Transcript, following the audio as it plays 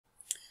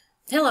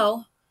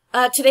Hello.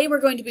 Today we're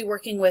going to be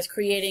working with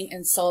creating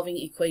and solving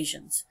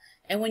equations.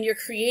 And when you're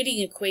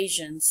creating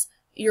equations,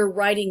 you're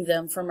writing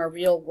them from a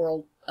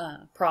real-world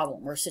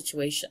problem or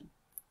situation.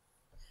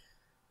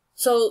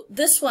 So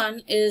this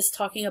one is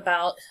talking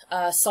about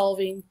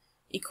solving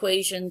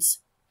equations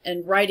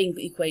and writing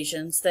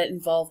equations that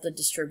involve the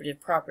distributive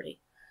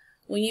property.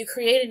 When you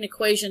create an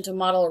equation to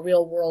model a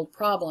real-world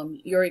problem,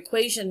 your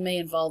equation may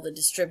involve the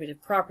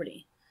distributive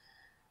property.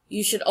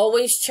 You should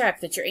always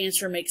check that your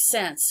answer makes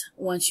sense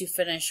once you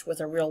finish with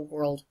a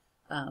real-world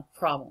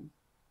problem.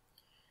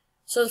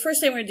 So the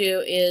first thing we're going to do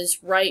is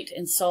write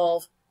and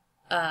solve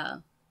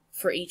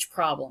for each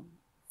problem.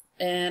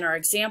 And our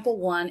example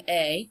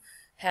 1A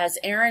has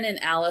Aaron and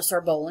Alice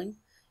are bowling.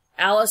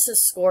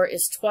 Alice's score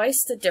is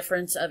twice the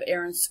difference of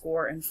Aaron's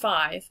score in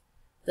 5.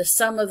 The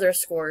sum of their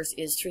scores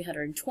is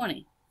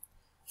 320.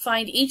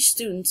 Find each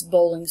student's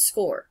bowling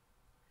score.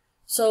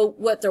 So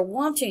what they're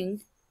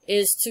wanting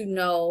is to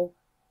know,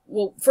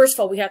 well, first of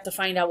all, we have to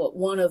find out what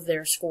one of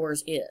their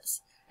scores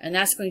is, and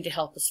that's going to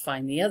help us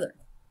find the other.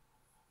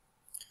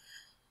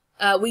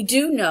 We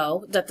do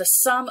know that the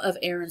sum of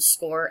Aaron's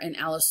score and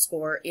Alice's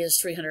score is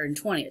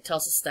 320. It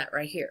tells us that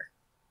right here.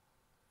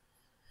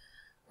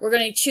 We're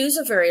going to choose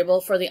a variable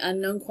for the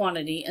unknown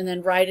quantity and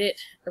then write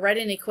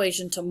an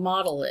equation to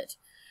model it.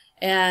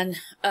 And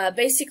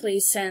basically,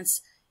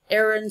 since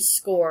Aaron's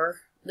score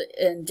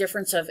and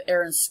difference of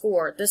Aaron's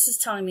score, this is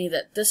telling me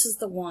that this is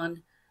the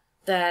one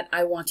that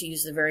I want to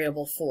use the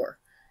variable for.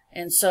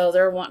 And so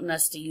they're wanting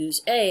us to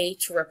use A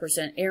to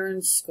represent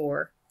Aaron's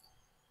score.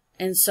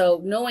 And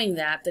so knowing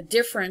that the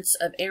difference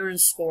of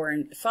Aaron's score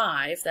in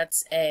 5,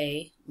 that's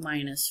A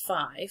minus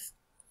 5.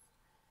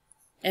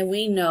 And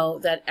we know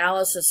that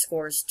Alice's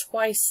score is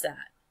twice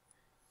that.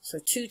 So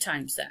 2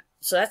 times that.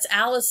 So that's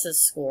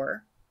Alice's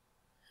score.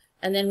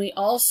 And then we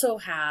also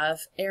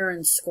have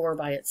Aaron's score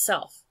by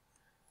itself.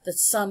 The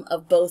sum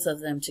of both of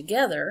them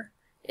together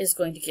is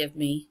going to give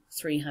me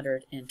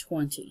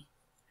 320.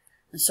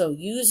 And so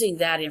using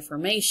that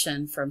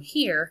information from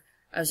here,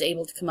 I was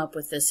able to come up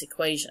with this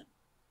equation.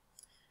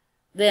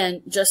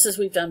 Then, just as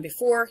we've done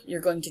before, you're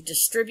going to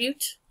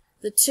distribute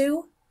the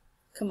two,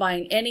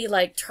 combine any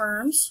like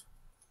terms,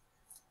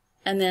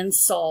 and then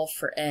solve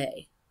for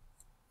A.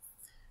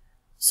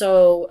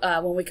 So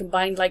when we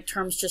combine like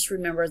terms, just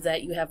remember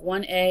that you have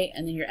one A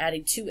and then you're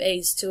adding 2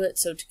 A's to it,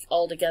 so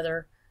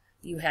altogether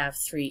you have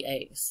 3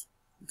 A's.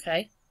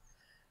 Okay?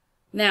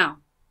 Now,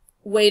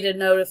 way to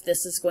note if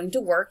this is going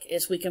to work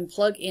is we can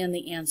plug in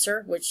the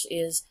answer, which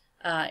is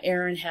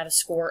Aaron had a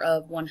score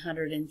of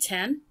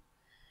 110.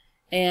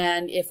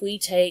 And if we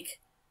take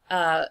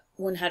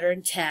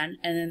 110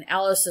 and then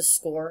Alice's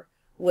score,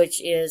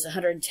 which is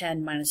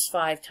 110 minus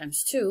 5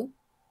 times 2,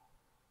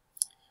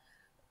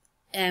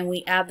 and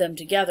we add them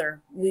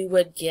together, we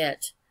would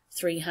get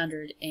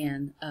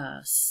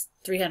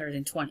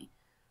 320.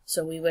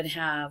 So we would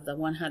have the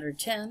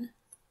 110,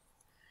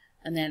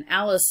 and then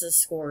Alice's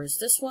score is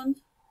this one,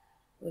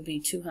 would be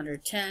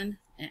 210,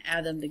 and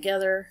add them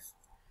together,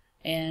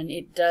 and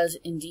it does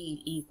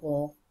indeed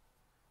equal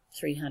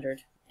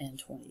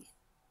 320.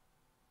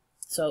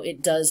 So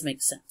it does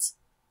make sense.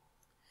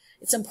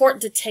 It's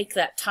important to take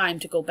that time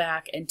to go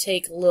back and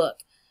take a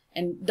look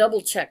and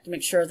double check to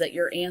make sure that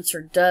your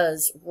answer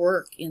does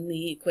work in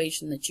the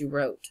equation that you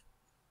wrote.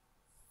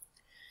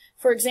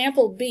 For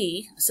example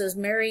B says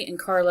Mary and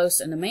Carlos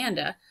and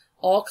Amanda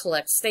all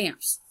collect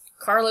stamps.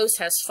 Carlos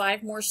has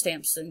 5 more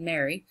stamps than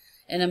Mary,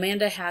 and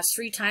Amanda has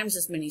 3 times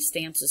as many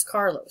stamps as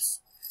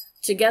Carlos.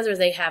 Together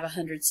they have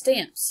 100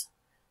 stamps.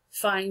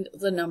 Find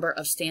the number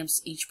of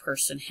stamps each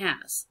person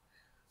has.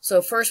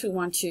 So first we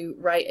want to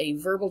write a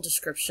verbal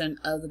description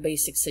of the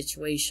basic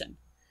situation.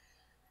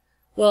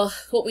 Well,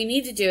 what we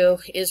need to do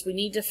is we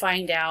need to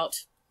find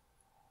out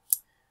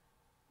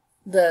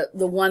the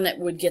one that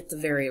would get the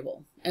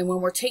variable. And when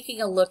we're taking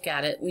a look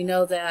at it, we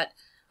know that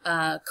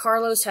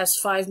Carlos has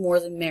 5 more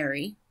than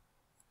Mary,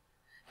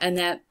 and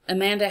that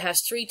Amanda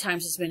has 3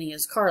 times as many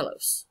as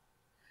Carlos.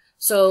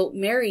 So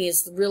Mary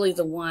is really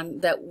the one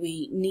that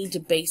we need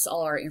to base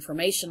all our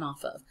information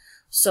off of.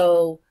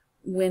 So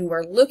when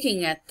we're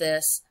looking at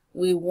this,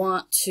 we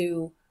want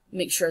to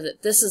make sure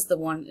that this is the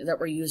one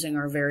that we're using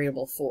our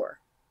variable for.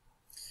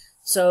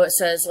 So it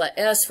says, let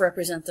S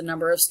represent the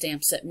number of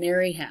stamps that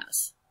Mary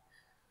has.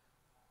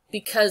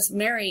 Because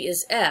Mary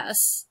is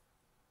S,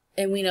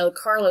 and we know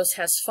Carlos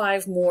has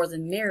 5 more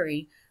than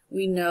Mary,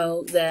 we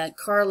know that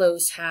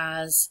Carlos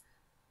has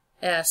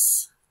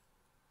S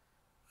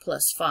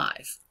plus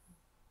 5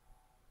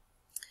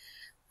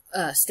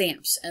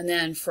 stamps. And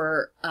then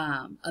for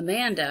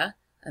Amanda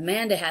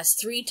has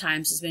 3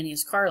 times as many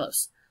as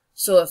Carlos.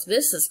 So if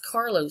this is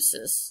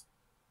Carlos's,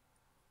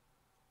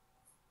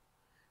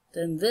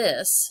 then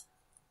this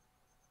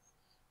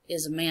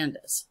is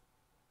Amanda's.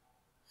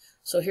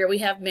 So here we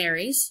have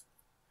Mary's,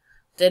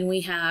 then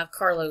we have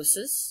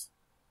Carlos's,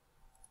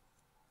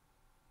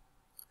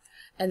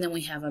 and then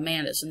we have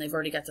Amanda's, and they've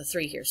already got the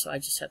 3 here, so I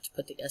just have to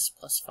put the S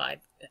plus 5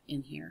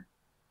 in here.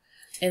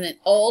 And then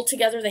all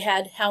together they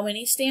had how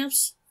many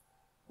stamps?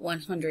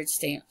 100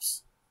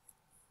 stamps.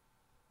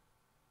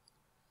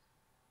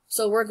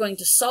 So we're going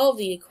to solve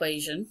the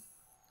equation.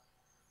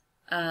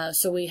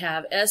 So we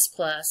have s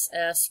plus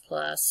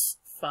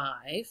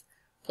 5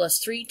 plus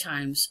 3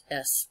 times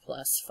s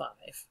plus 5.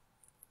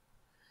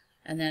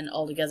 And then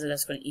altogether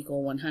that's going to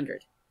equal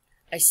 100.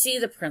 I see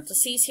the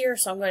parentheses here,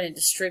 so I'm going to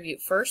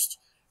distribute first.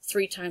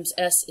 3 times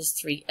s is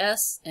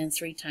 3s, and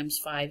 3 times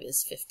 5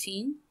 is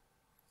 15.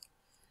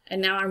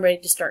 And now I'm ready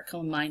to start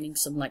combining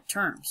some like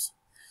terms.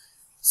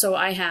 So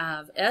I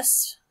have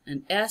s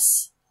and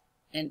s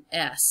and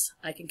s.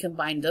 I can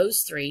combine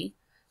those three.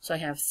 So I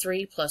have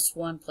 3 plus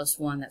 1 plus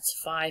 1, that's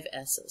 5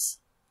 s's.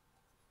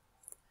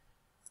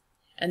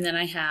 And then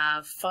I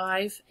have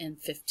 5 and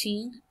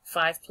 15.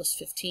 5 plus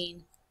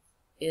 15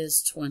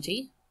 is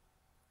 20.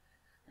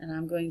 And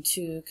I'm going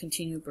to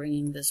continue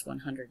bringing this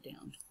 100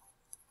 down.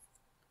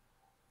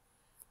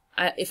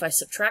 If I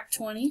subtract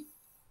 20,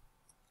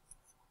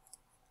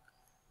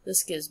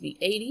 this gives me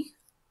 80.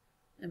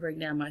 And bring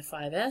down my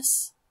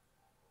 5s.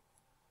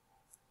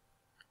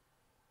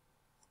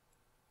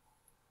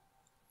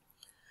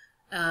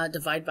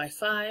 Divide by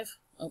 5.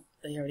 Oh,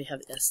 they already have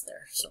the s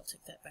there, so I'll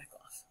take that back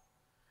off.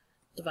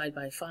 Divide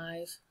by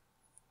 5.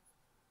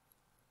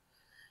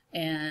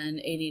 And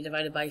 80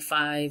 divided by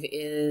 5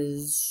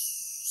 is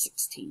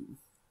 16.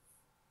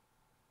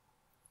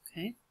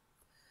 Okay.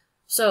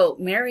 So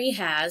Mary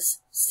has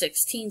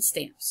 16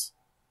 stamps.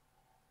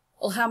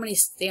 Well, how many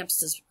stamps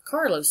does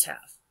Carlos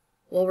have?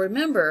 Well,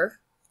 remember,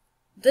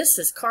 this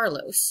is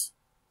Carlos.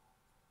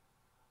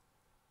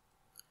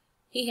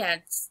 He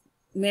had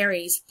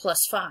Mary's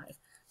plus 5.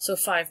 So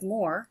 5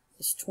 more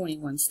is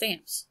 21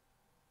 stamps.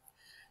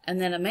 And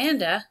then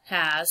Amanda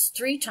has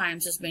 3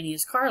 times as many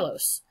as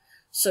Carlos.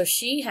 So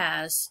she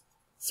has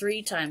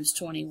 3 times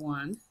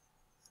 21,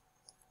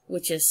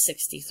 which is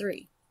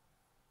 63.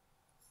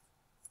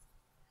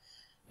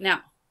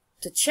 Now,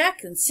 to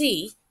check and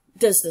see,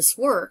 does this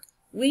work?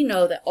 We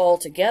know that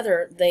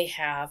altogether they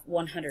have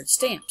 100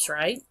 stamps,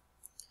 right?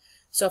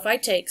 So if I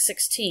take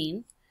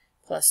 16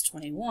 plus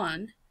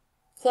 21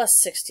 plus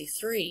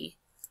 63,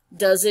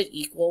 does it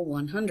equal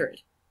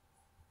 100?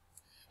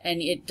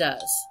 And it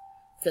does.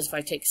 Because if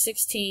I take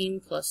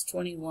 16 plus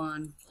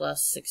 21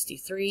 plus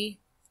 63,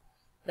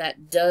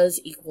 that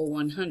does equal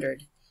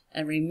 100.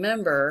 And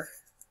remember,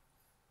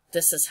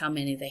 this is how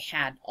many they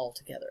had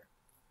altogether.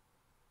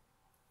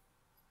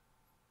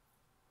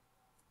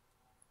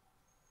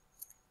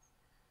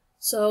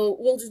 So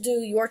we'll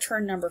do your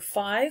turn number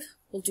 5.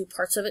 We'll do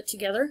parts of it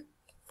together.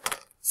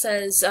 It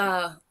says,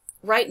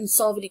 write and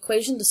solve an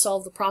equation to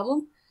solve the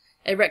problem.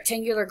 A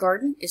rectangular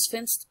garden is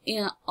fenced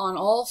in on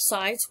all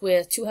sides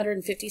with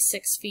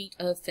 256 feet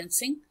of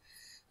fencing.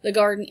 The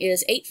garden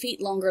is 8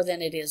 feet longer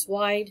than it is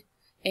wide,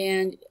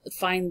 and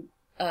find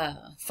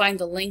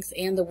the length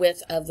and the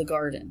width of the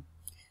garden.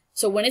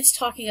 So when it's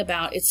talking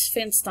about it's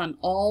fenced on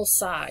all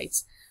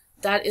sides,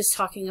 that is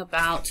talking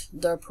about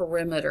the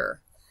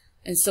perimeter.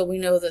 And so we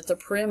know that the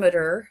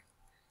perimeter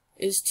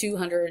is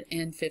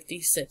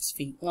 256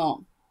 feet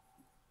long.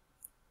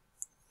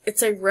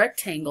 It's a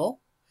rectangle.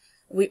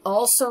 We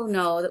also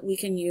know that we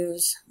can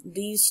use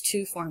these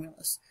two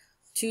formulas.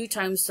 2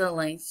 times the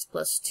length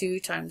plus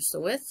 2 times the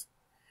width.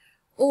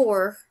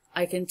 Or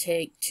I can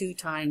take 2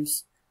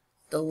 times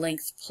the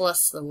length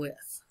plus the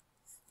width.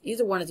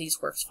 Either one of these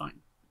works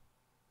fine.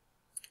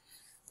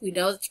 We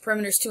know that the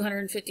perimeter is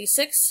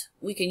 256.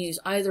 We can use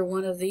either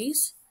one of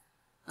these.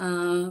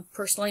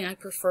 Personally, I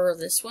prefer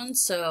this one,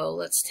 so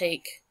let's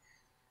take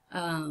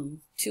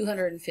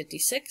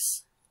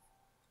 256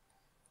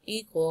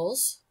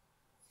 equals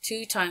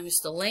 2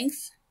 times the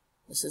length,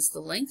 this is the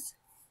length,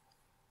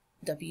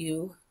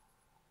 W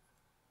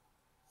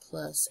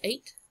plus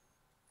 8,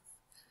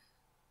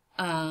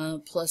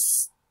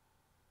 plus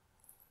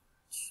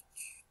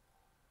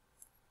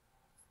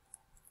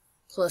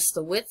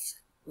the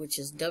width, which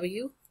is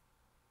W.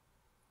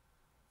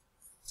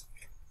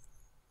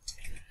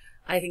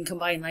 I can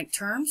combine like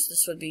terms.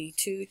 This would be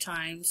 2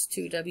 times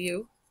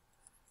 2W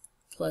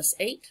plus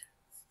 8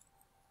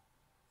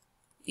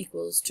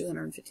 equals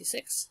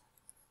 256.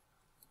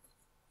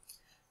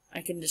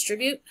 I can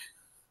distribute.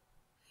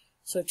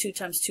 So 2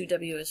 times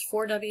 2W is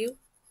 4W.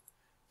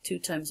 2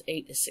 times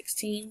 8 is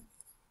 16.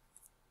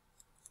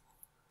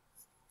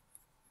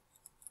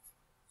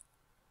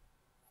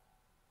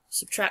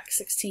 Subtract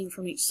 16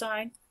 from each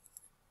side.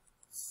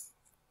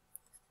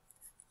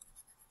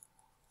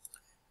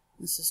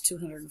 This is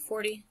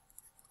 240.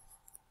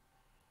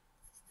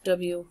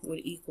 W would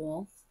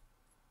equal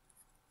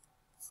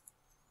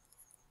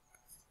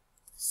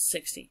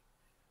 60.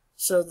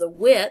 So the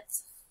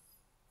width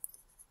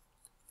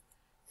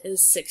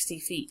is 60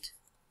 feet.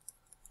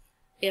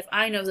 If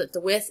I know that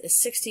the width is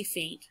 60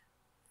 feet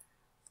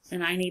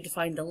and I need to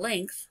find the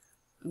length,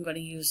 I'm going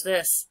to use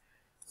this.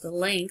 The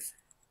length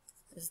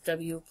is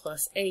W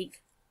plus 8.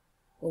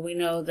 Well, we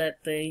know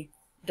that the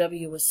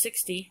W was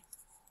 60.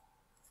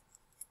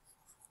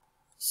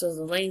 So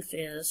the length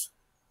is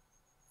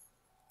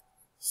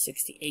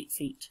 68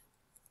 feet.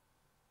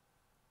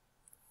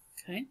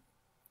 Okay.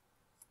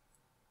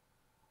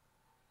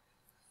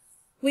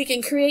 We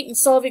can create and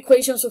solve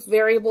equations with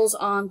variables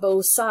on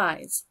both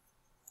sides.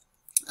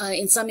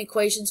 In some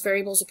equations,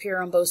 variables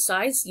appear on both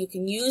sides. You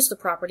can use the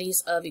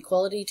properties of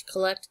equality to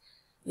collect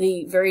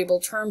the variable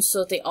terms so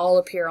that they all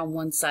appear on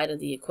one side of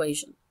the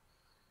equation.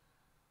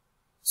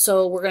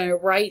 So we're going to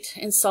write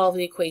and solve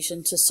the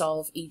equation to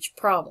solve each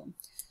problem.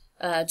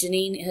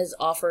 Janine has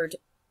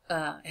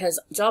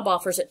job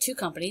offers at 2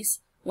 companies.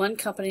 One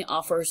company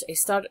offers a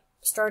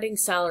starting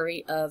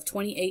salary of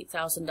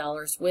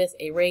 $28,000 with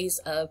a raise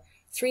of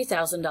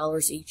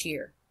 $3,000 each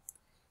year.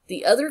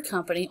 The other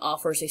company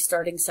offers a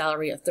starting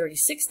salary of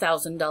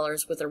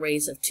 $36,000 with a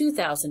raise of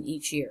 $2,000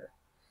 each year.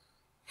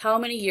 How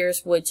many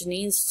years would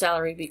Janine's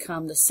salary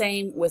become the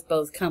same with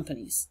both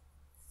companies?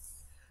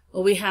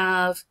 Well, we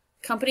have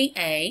Company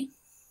A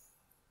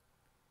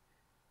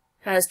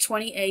has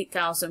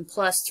 $28,000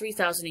 plus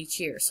 $3,000 each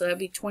year. So that would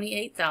be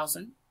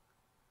 $28,000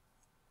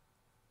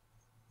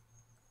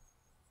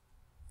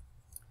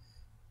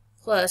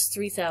 plus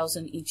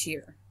 $3,000 each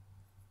year.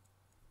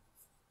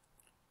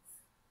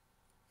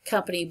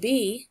 Company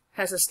B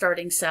has a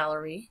starting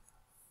salary,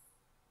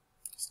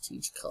 let's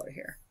change color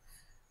here,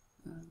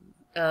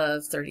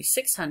 of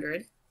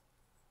 $3,600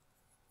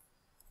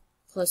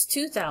 plus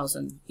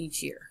 $2,000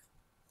 each year.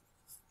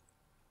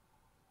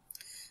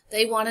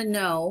 They want to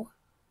know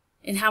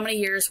in how many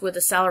years would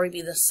the salary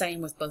be the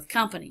same with both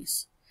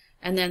companies,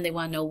 and then they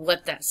want to know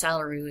what that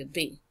salary would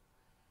be.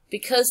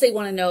 Because they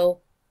want to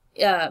know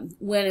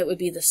when it would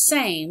be the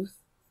same,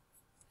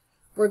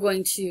 we're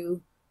going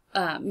to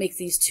make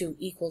these two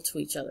equal to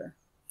each other,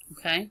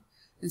 okay?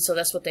 And so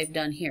that's what they've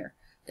done here.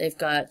 They've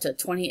got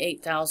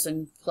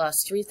 28,000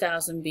 plus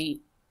 3,000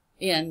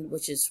 in,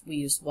 which is, we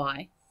used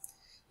y,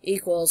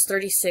 equals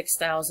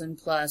 36,000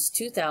 plus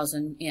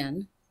 2,000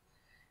 in,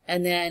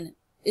 and then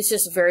it's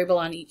just a variable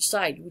on each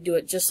side. We do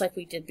it just like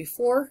we did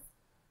before,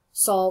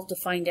 solve to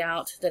find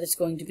out that it's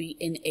going to be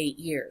in 8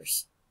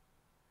 years.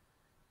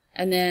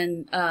 And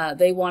then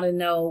they want to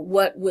know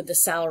what would the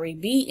salary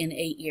be in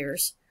 8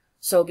 years.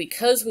 So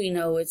because we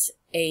know it's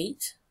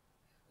 8,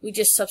 we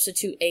just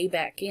substitute A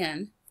back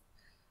in.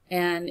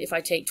 And if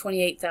I take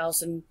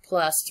 28,000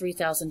 plus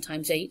 3,000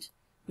 times 8,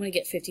 I'm going to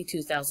get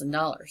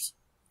 $52,000.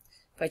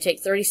 If I take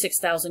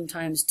 36,000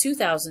 times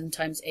 2,000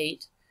 times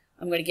 8,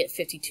 I'm going to get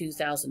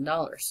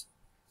 $52,000.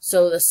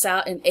 So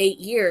in 8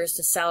 years,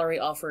 the salary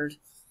offered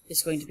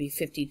is going to be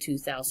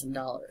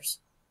 $52,000.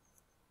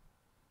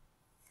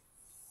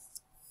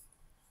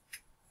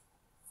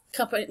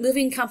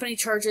 Moving company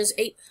charges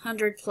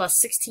 $800 plus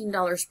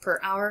 $16 per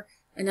hour.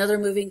 Another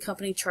moving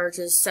company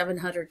charges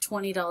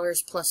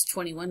 $720 plus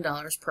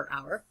 $21 per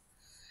hour.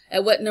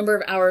 At what number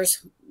of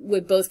hours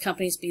would both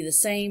companies be the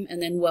same,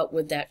 and then what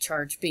would that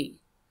charge be?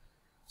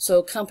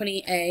 So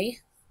company A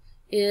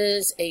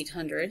is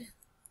 $800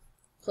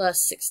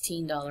 plus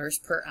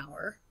 $16 per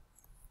hour.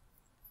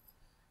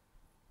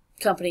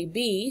 Company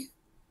B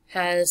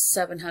has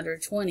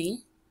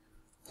 $720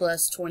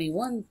 plus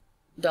 $21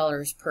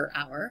 per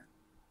hour.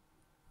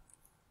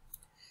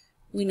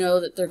 We know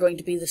that they're going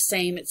to be the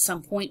same at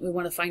some point. We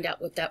want to find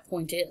out what that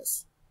point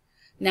is.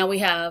 Now we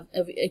have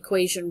an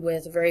equation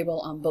with a variable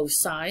on both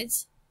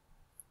sides.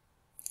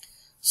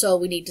 So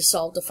we need to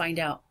solve to find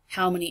out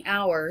how many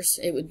hours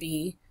it would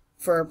be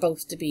for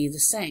both to be the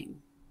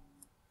same.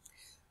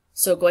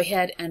 So go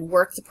ahead and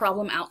work the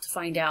problem out to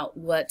find out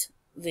what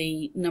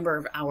the number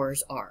of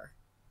hours are.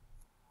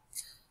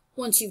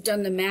 Once you've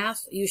done the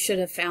math, you should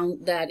have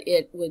found that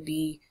it would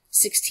be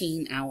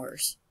 16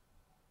 hours.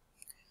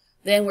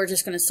 Then we're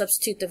just going to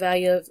substitute the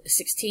value of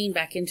 16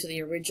 back into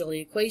the original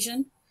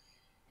equation.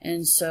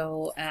 And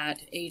so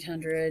at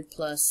 800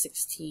 plus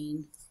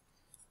 16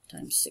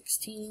 times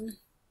 16,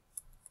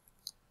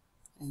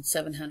 and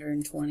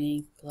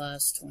 720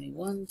 plus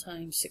 21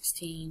 times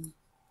 16,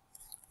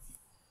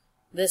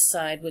 this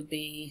side would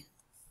be,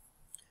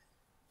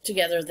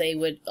 together they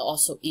would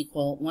also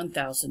equal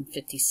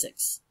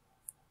 1,056.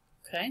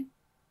 Okay?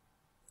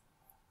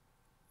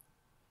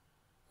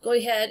 Go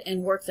ahead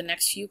and work the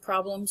next few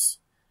problems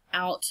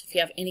out. If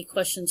you have any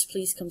questions,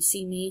 please come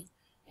see me,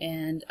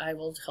 and I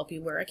will help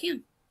you where I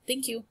can.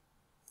 Thank you.